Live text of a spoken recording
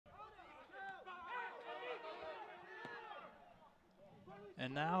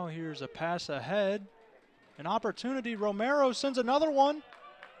And now here's a pass ahead. An opportunity. Romero sends another one.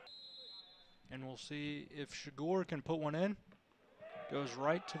 And we'll see if Shigor can put one in. Goes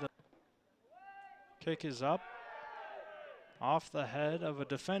right to the kick is up. Off the head of a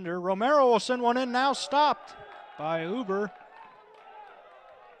defender. Romero will send one in, now stopped by Uber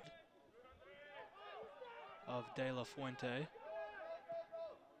of De La Fuente.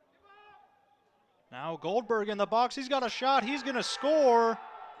 Now Goldberg in the box. He's got a shot. He's going to score.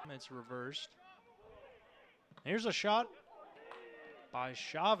 It's reversed. Here's a shot by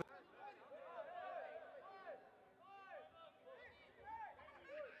Chavez.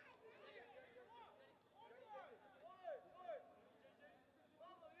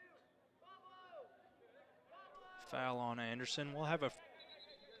 Foul on Anderson. We'll have a...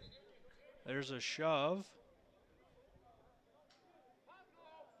 There's a shove.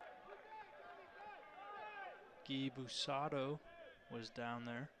 Guy Busato was down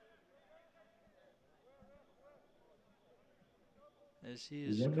there. As he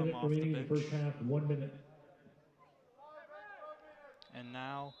has come off the bench. First half, 1 minute. And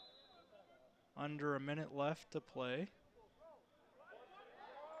now, under a minute left to play.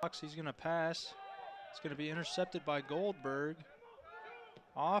 He's going to pass. It's going to be intercepted by Goldberg.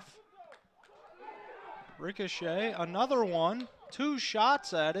 Off. Ricochet. Another one. 2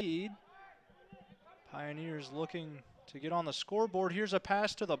 shots at it. Pioneers looking to get on the scoreboard. Here's a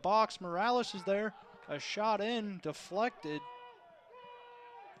pass to the box. Morales is there. A shot in. Deflected.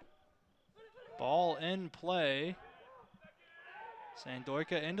 Ball in play.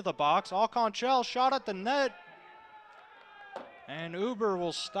 Sandoyka into the box. Alconchel shot at the net. And Uber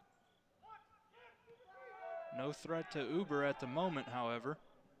will stop. No threat to Uber at the moment, however.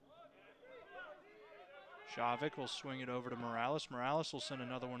 Shavik will swing it over to Morales. Morales will send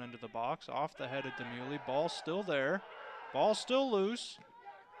another one into the box. Off the head of Demuli. Ball still there. Ball still loose.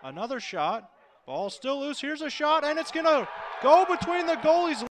 Another shot. Ball still loose. Here's a shot, and it's going to go between the goalies.